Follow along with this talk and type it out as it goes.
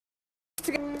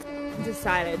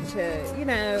decided to, you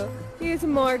know, use a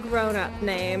more grown-up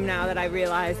name now that I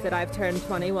realize that I've turned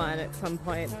 21 at some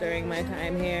point during my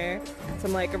time here. So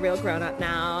I'm like a real grown-up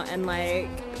now, and like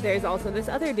there's also this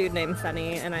other dude named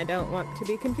Sunny, and I don't want to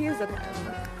be confused with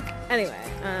him. Anyway,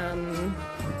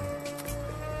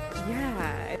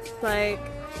 yeah, it's like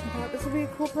I thought this would be a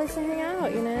cool place to hang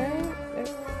out, you know?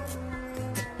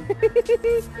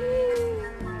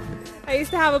 I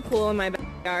used to have a pool in my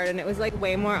backyard, and it was like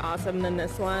way more awesome than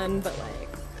this one, but like,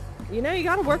 you know, you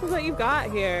gotta work with what you've got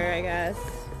here, I guess.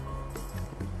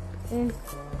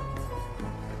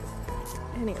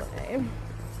 Anyway.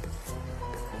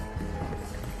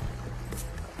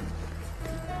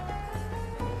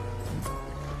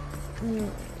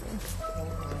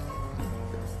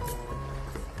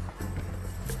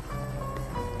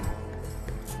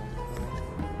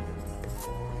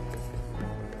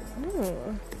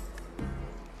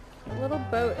 The little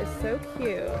boat is so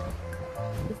cute.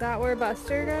 Is that where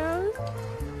Buster goes?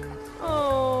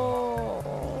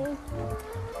 Oh.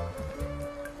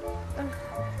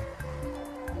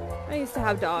 I used to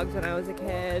have dogs when I was a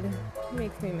kid. It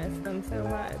makes me miss them so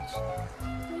much.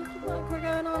 Look, we're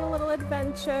going on a little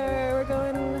adventure. We're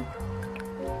going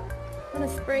on a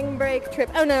spring break trip.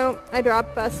 Oh no, I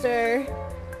dropped Buster.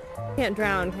 Can't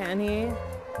drown, can he?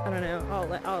 I don't know.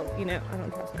 I'll, you know, I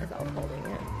don't trust myself holding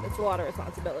it. It's a lot of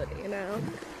responsibility, you know.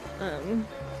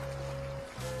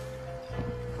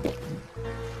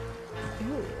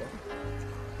 Ooh.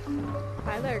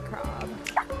 Hi there, Crab.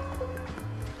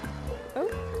 Oh.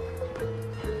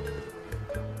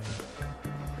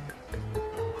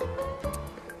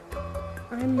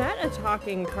 I met a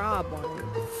talking crab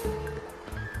once.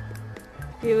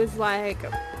 He was like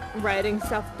writing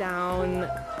stuff down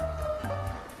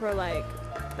for like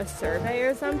a survey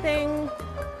or something.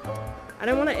 I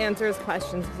didn't want to answer his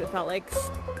questions because it felt like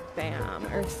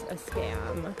spam or a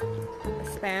scam. A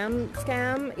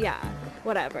scam? Yeah,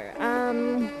 whatever.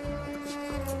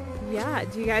 Yeah,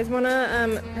 do you guys want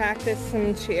to practice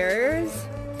some cheers?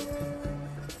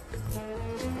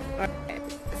 Alright,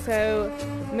 so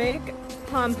make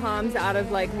pom-poms out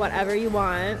of like whatever you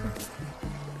want.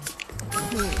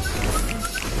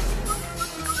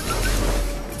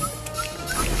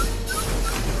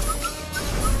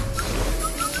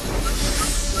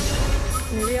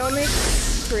 Maybe I'll make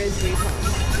frisbee pom-poms.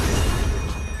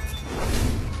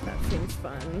 That seems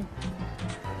fun.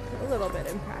 A little bit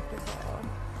impractical.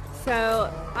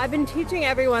 So I've been teaching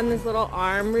everyone this little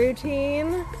arm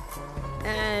routine,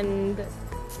 and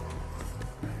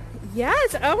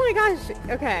yes, oh my gosh,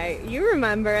 okay, you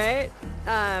remember it.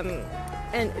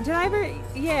 And did I ever,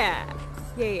 yeah.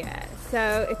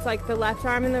 So it's like the left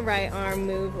arm and the right arm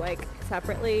move like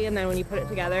separately, and then when you put it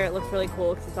together, it looks really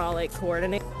cool because it's all like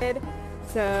coordinated.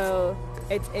 So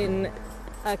it's in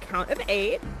a count of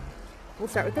 8. We'll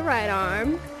start with the right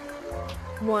arm.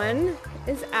 1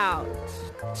 is out.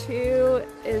 2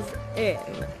 is in.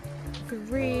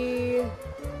 3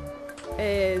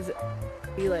 is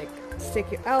you like stick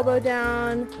your elbow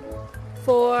down.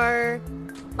 4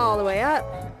 all the way up.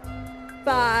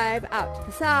 5 out to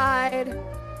the side.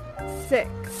 6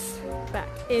 back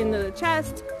into the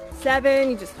chest.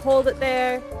 7 you just hold it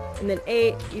there, and then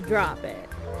 8 you drop it.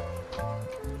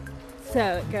 So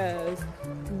it goes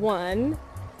 1,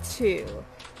 2,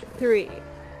 3,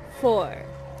 4,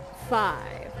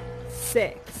 5,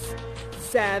 6,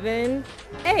 7,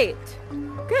 8.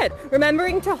 Good.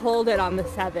 Remembering to hold it on the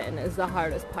 7 is the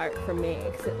hardest part for me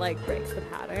because it like breaks the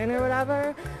pattern or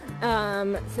whatever.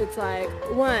 So it's like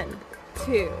 1,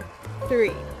 2,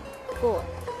 3, 4,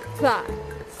 5,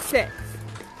 6,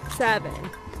 7,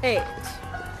 8.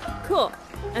 Cool.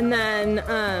 And then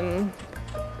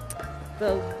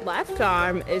the left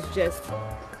arm is just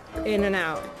in and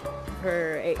out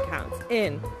for 8 counts.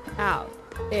 In, out,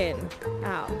 in,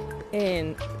 out,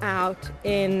 in, out,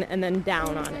 in, and then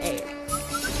down on 8.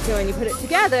 So when you put it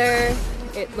together,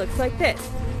 it looks like this.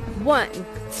 1,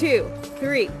 2,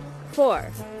 3,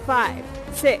 4, 5,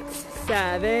 6,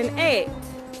 7, 8.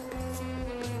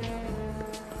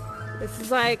 This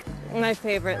is like my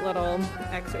favorite little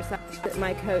exercise that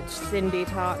my coach Cindy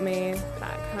taught me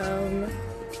back home.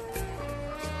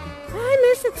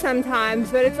 I miss it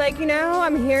sometimes, but it's like, you know,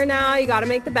 I'm here now, you gotta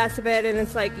make the best of it, and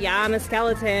it's like, yeah, I'm a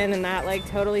skeleton, and that, like,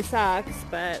 totally sucks,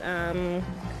 but,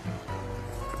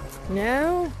 you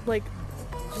know, like,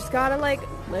 just gotta, like,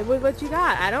 live with what you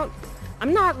got.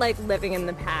 I'm not, like, living in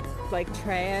the past, like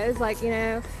Trey is, like, you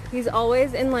know, he's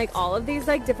always in, like, all of these,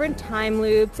 like, different time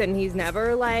loops, and he's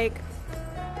never, like,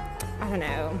 I don't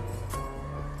know,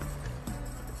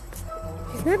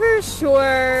 he's never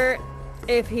sure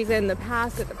if he's in the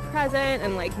past or the present,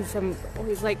 and like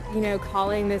he's like, you know,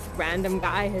 calling this random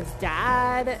guy his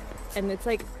dad, and it's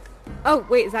like, oh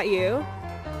wait, is that you?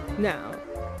 No.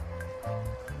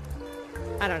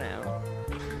 I don't know.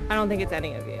 I don't think it's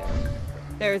any of you.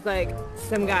 There's like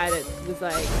some guy that was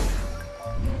like,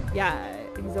 yeah,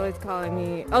 he's always calling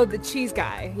me, oh, the cheese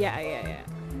guy. Yeah.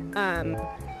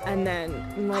 And then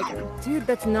I'm like, dude,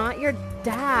 that's not your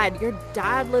dad. Your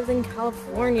dad lives in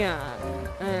California.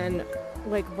 And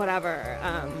like, whatever.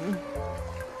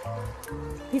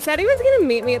 He said he was gonna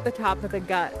meet me at the top of the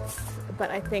guts,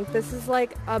 but I think this is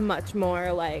like a much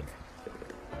more like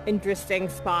interesting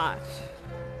spot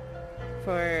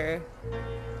for,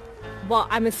 well,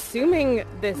 I'm assuming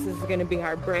this is gonna be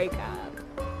our breakup,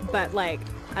 but like,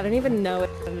 I don't even know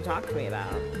what to talk to me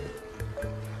about.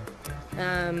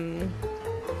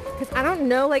 Because I don't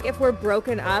know like if we're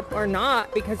broken up or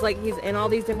not, because like he's in all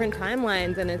these different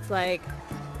timelines, and it's like,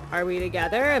 are we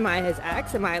together? Am I his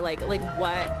ex? Am I like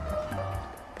what?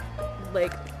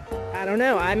 Like, I don't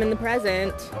know. I'm in the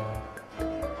present.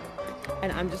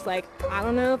 And I'm just like, I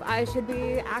don't know if I should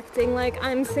be acting like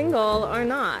I'm single or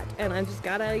not. And I just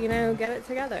gotta, you know, get it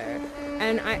together.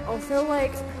 And I also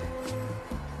like,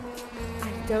 I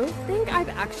don't think I've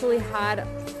actually had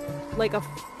like a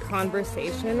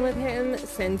conversation with him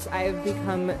since I've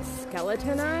become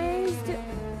skeletonized.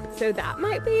 So that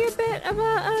might be a bit of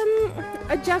a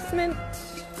adjustment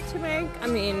to make. I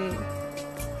mean,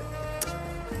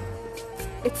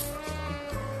 it's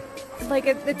like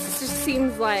it just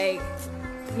seems like,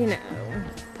 you know,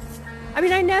 I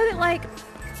mean, I know that like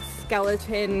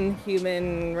skeleton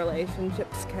human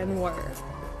relationships can work.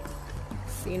 I've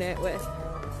seen it with,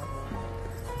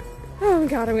 oh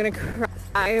god, I'm gonna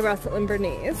cry, Russell and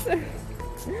Bernice.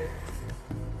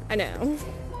 I know.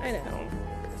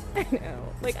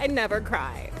 Like, I never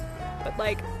cry, but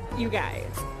like, you guys,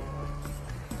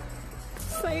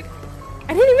 it's like,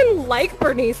 I didn't even like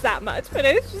Bernice that much, but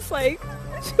it's just like,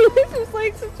 she was just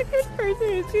like such a good person,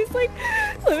 and she's like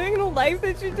living the life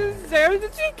that she deserves,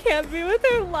 and she can't be with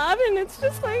her love, and it's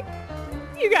just like,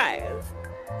 you guys,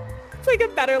 it's like a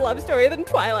better love story than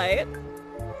Twilight.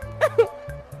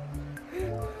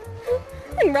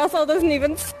 And Russell doesn't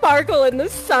even sparkle in the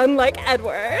sun like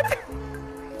Edward.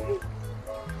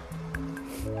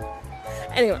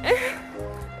 Anyway,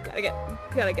 gotta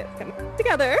get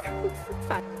together. It's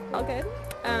fine, all good.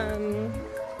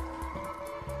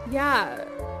 Yeah.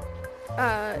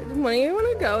 When do you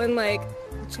want to go and like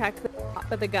check the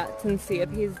top of the guts and see if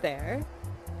he's there?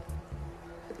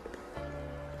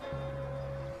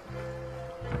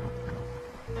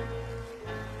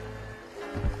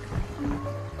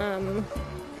 I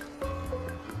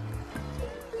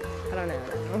don't know.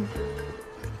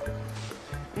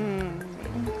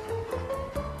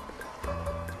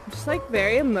 I'm just like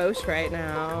very emotional right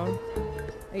now.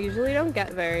 I usually don't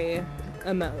get very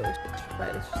emotional,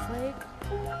 but it's just like,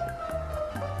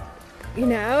 you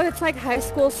know, it's like high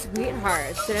school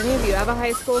sweethearts. Did any of you have a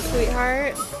high school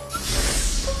sweetheart?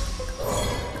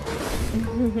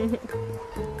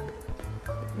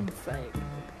 It's like,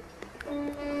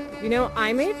 you know,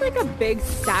 I made like a big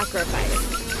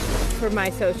sacrifice for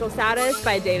my social status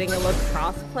by dating a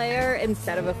lacrosse player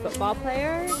instead of a football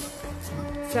player.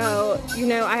 So, you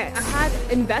know, I had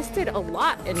invested a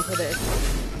lot into this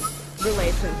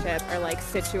relationship or like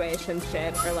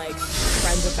situationship or like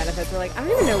friends with benefits, or like, I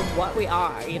don't even know what we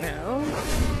are, you know?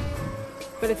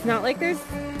 But it's not like there's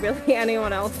really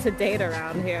anyone else to date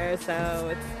around here, so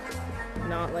it's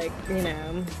not like, you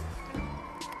know.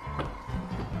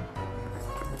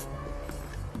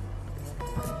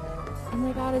 Oh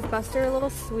my god, is Buster a little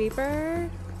sweeper?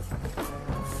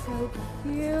 So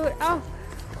cute. Oh,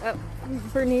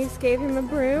 Bernice gave him a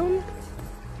broom.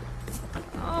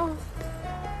 Oh,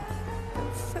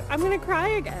 so, I'm gonna cry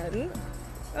again.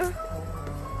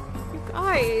 You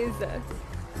guys,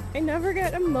 I never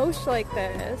get emotional like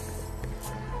this.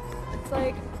 It's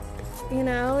like, you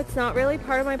know, it's not really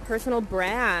part of my personal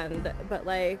brand, but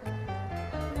like,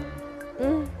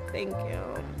 thank you.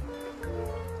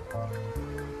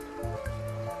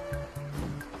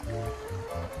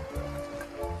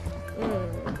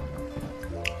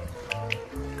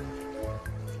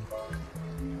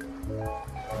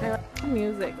 I like the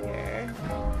music here.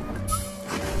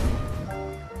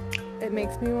 It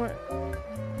makes me want,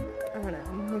 I don't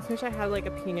know, I wish I had like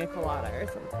a pina colada or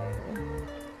something.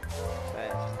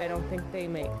 But I don't think they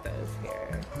make those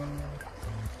here.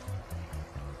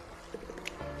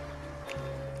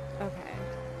 Okay.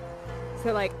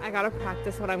 So like, I gotta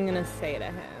practice what I'm gonna say to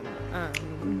him.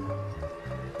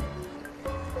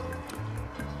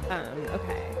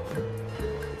 Okay.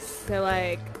 So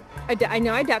like, I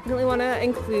know I definitely want to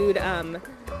include,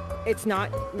 it's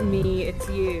not me, it's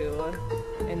you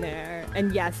in there.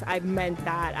 And yes, I meant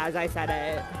that as I said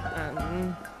it,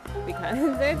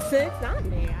 because it's not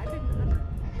me.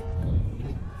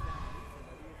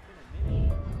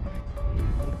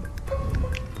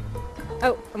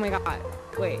 Oh my God.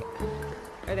 Wait.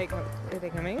 Are they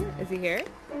coming? Is he here?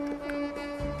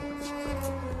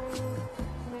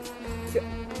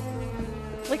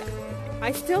 Like,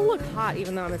 I still look hot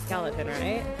even though I'm a skeleton,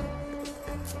 right?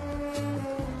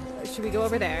 Should we go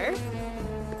over there?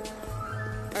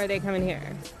 Or are they coming here?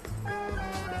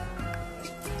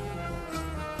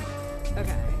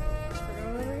 Okay. So we're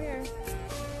going over here.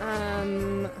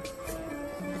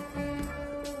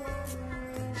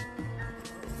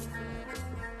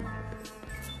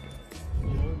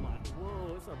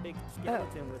 Whoa, it's a big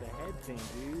skeleton with a head thing,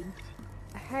 dude.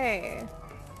 Hey.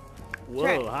 Whoa,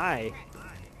 Trey. hi.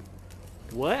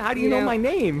 What? How do you know my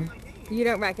name? You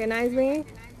don't recognize me?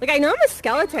 Like, I know I'm a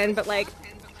skeleton, but like,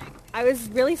 I was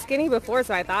really skinny before,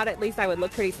 so I thought at least I would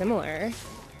look pretty similar.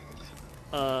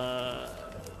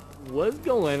 What's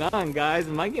going on, guys?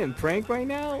 Am I getting pranked right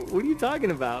now? What are you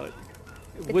talking about?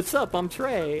 What's up? I'm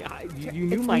Trey. You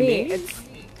knew my name?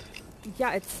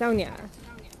 Yeah, it's Sonya.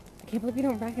 I can't believe you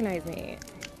don't recognize me.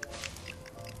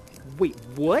 Wait,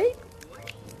 what?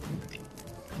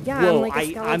 Yeah, Whoa, I'm like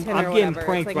a skeleton or I'm getting whatever.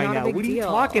 pranked like, right now. What are you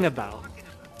deal. talking about?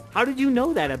 How did you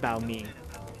know that about me?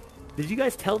 Did you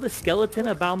guys tell the skeleton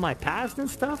about my past and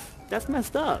stuff? That's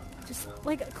messed up. Just,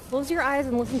 like, close your eyes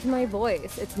and listen to my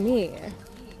voice. It's me.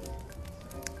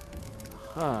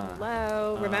 Huh.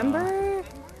 Hello, remember?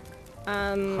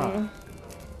 Huh.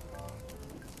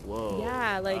 Whoa.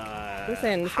 Yeah, like,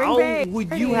 listen, spring how break.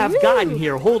 would you have gotten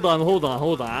here? Hold on.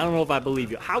 I don't know if I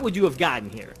believe you. How would you have gotten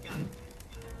here?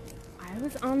 I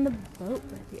was on the boat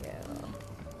with you.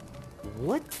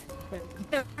 What?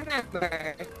 Don't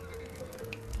remember.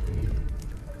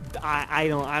 I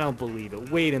don't believe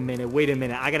it. Wait a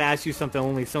minute. I gotta ask you something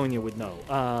only Sonya would know.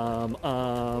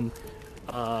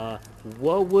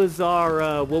 What was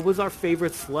our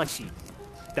favorite slushie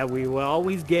that we would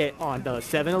always get on the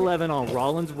 7-Eleven on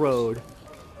Rollins Road?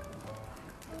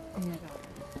 Oh my God.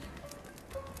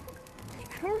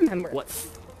 I don't remember. What?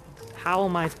 How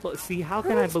am I supposed? See, how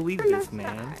can I believe this,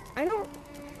 man? I don't.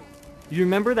 You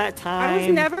remember that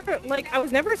time? I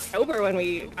was never sober when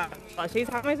we got plushies.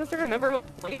 How am I supposed to remember what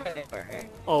flavor they were?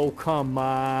 Oh, come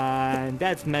on.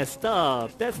 That's messed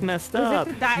up. That's messed up.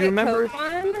 Was it the Diet You remember?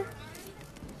 Coke one?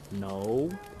 No.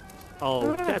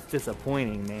 Oh, that's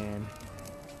disappointing, man.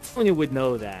 Sonya would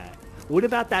know that. What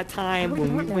about that time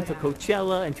when we went to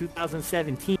Coachella in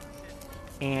 2017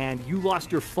 and you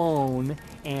lost your phone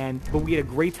but we had a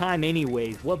great time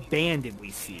anyways? What band did we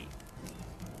see?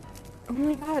 Oh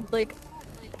my God, like,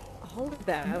 all of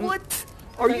them. What?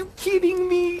 Are you kidding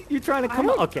me? You're trying to come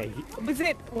up? Okay. Was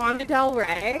it Lana Del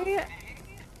Rey?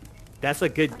 That's a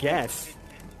good guess.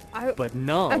 But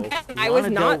no. Again, I was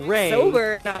not Del Rey,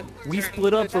 sober. We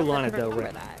split up for Lana Del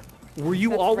Rey. Were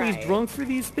you always drunk for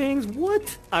these things?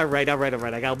 What? All right.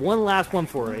 I got one last one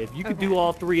for you. If you could do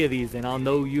all three of these, then I'll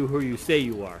know you who you say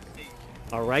you are.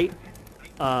 All right?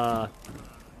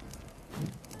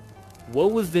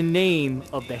 What was the name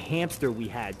of the hamster we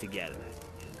had together?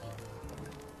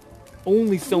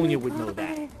 Only Sonya would know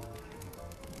that.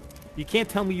 You can't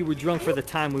tell me you were drunk for the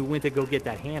time we went to go get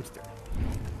that hamster.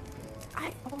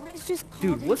 I always just called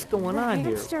Dude, what's going on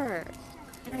here?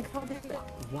 And I called it.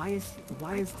 Why is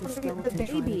this skeleton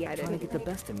trying to get the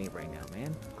best of me right now,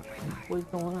 man? What's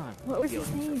going on? What was his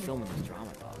name? Filming this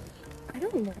drama, dog. I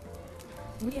don't know.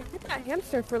 We had that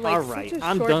hamster for like such a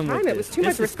I'm short done time. with It was this. too This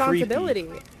much is responsibility.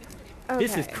 Okay.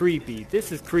 This is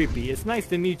creepy. It's nice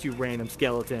to meet you, random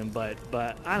skeleton, but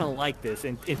I don't like this.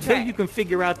 And until you can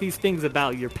figure out these things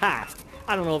about your past,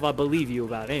 I don't know if I believe you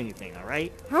about anything, all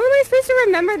right? How am I supposed to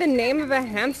remember the name of a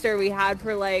hamster we had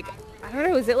for like, I don't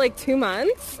know, was it like 2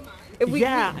 months?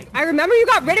 I remember you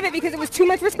got rid of it because it was too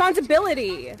much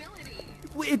responsibility.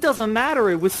 It doesn't matter.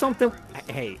 It was something.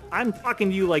 Hey, I'm talking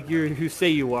to you like you're who say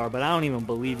you are, but I don't even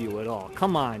believe you at all.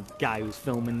 Come on, guy who's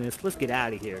filming this. Let's get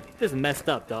out of here. This is messed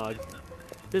up, dog.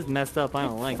 This is messed up. I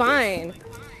don't like this. Fine.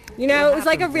 You know, it was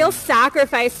like a real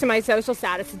sacrifice to my social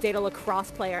status to date a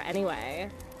lacrosse player anyway.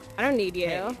 I don't need you.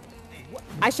 Hey,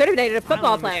 I should have dated a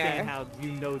football player. I don't understand how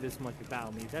you know this much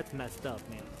about me. That's messed up,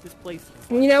 man. This place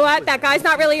is You know what? That guy's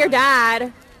not really your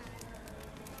dad.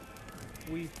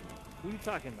 What are you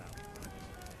talking about?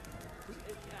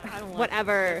 I don't like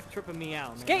Whatever. That's tripping me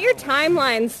out, man. Get your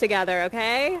timelines together,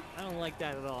 okay? I don't like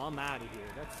that at all. I'm out of here.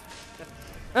 That's...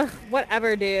 Ugh,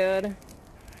 whatever, dude.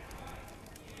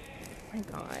 Oh my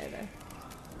God.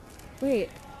 Wait.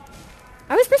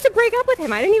 I was supposed to break up with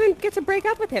him. I didn't even get to break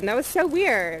up with him. That was so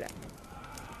weird.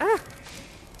 Ugh.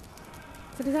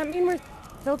 So does that mean we're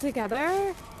still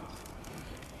together?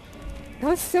 That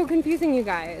was so confusing, you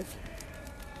guys.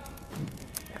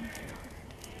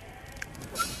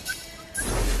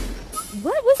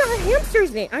 What was our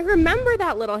hamster's name? I remember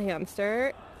that little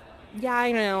hamster. Yeah,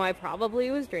 I know. I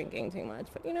probably was drinking too much,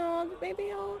 but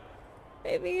maybe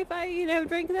if I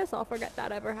drink this, I'll forget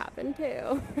that ever happened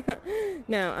too.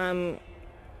 No,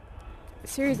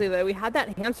 seriously though, we had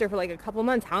that hamster for like a couple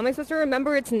months. How am I supposed to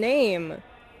remember its name?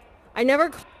 I never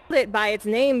called it by its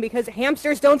name because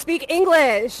hamsters don't speak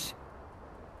English.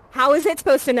 How is it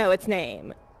supposed to know its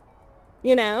name?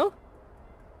 Like,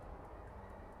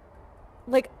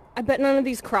 I bet none of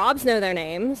these crobs know their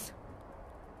names.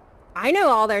 I know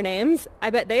all their names. I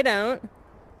bet they don't.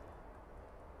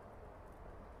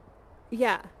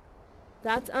 Yeah.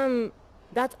 That's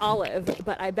Olive,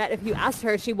 but I bet if you asked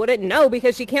her, she wouldn't know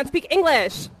because she can't speak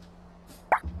English.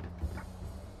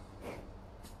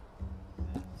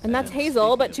 And that's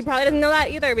Hazel, but she probably doesn't know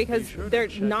that either because they're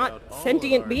not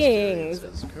sentient beings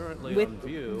with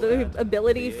the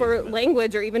ability for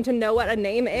language or even to know what a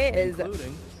name is.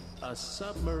 A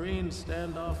submarine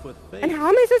standoff with fate. And how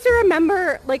am I supposed to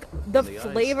remember, like, the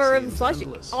flavor of the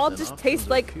slushie? All just taste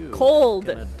like cold.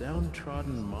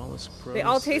 They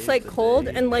all taste like cold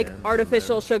and, like,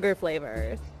 artificial sugar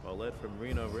flavors. From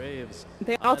Reno raves,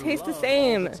 they all taste the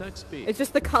same. It's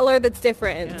just the color that's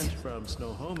different. And from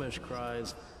Snohomish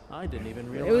cries, I didn't even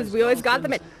realize we always got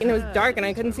them and it was dark and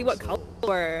I couldn't see what color they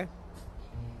were.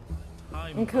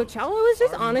 And Coachella was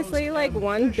just honestly like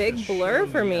one big blur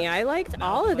for me. I liked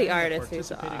all of the artists we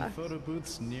saw.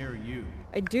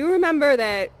 I do remember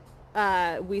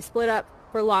that we split up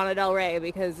for Lana Del Rey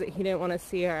because he didn't want to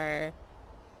see her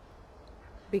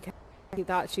because he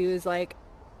thought she was like,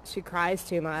 she cries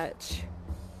too much.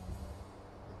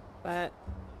 But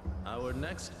our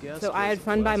next guest so I had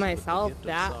fun by myself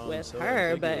with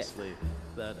her, but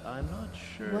that I'm not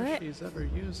sure she's ever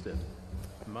used it.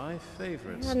 My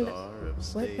favorite star of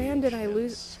stage. What band did I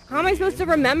lose? How am I supposed to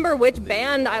remember which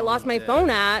band I lost my phone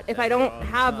at if I don't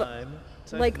have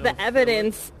like the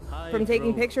evidence from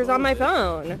taking pictures on my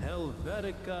phone?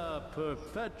 Helvetica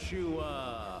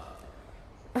Perpetua.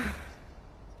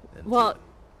 Well,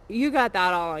 you got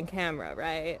that all on camera,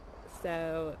 right?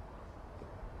 So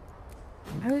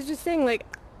I was just saying, like,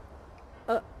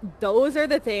 those are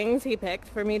the things he picked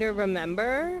for me to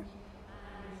remember.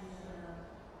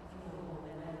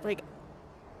 Like,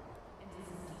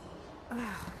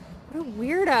 what a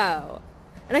weirdo.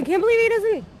 And I can't believe he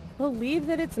doesn't believe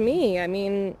that it's me. I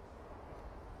mean,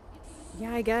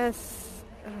 yeah, I guess.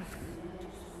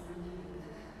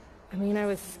 I mean, I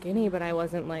was skinny, but I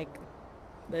wasn't, like,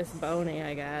 this bony,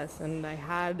 I guess. And I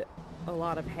had a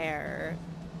lot of hair.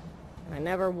 And I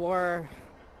never wore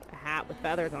a hat with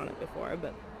feathers on it before,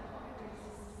 but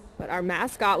our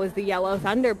mascot was the yellow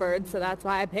Thunderbird, so that's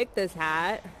why I picked this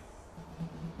hat.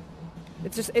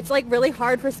 It's like really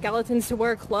hard for skeletons to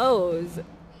wear clothes.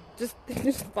 Just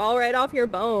fall right off your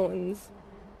bones.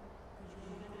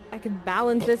 I can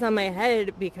balance this on my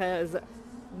head because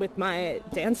with my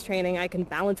dance training, I can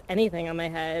balance anything on my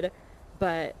head.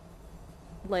 But,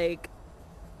 like,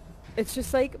 it's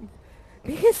just like,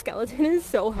 being a skeleton is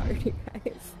so hard, you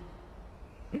guys.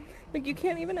 Like, you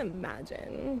can't even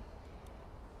imagine.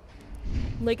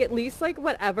 Like, at least, like,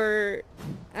 whatever,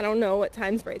 I don't know what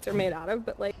time sprites are made out of,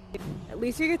 but, like, at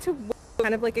least you get to wear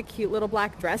kind of like a cute little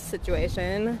black dress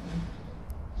situation.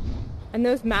 And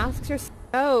those masks are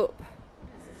dope.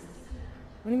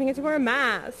 I don't even get to wear a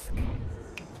mask.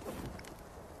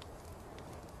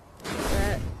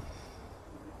 But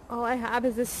all I have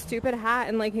is this stupid hat,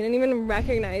 and, like, he didn't even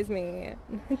recognize me.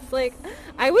 It's like,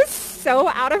 I was so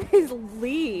out of his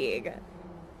league.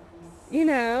 You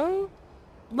know?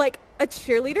 Like, a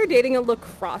cheerleader dating a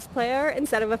lacrosse player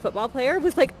instead of a football player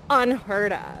was, like,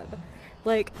 unheard of.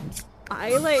 Like,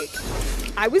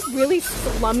 I was really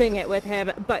slumming it with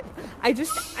him, but I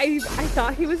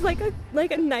thought he was, like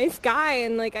a nice guy,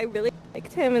 and, like, I really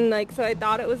liked him, and, like, so I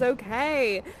thought it was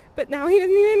okay. But now he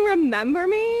doesn't even remember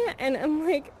me, and I'm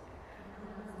like,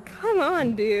 come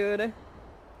on, dude.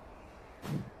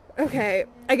 Okay,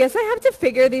 I guess I have to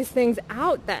figure these things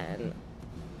out then.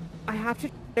 I have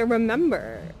to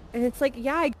remember. And it's like,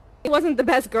 yeah, I wasn't the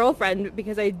best girlfriend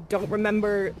because I don't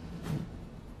remember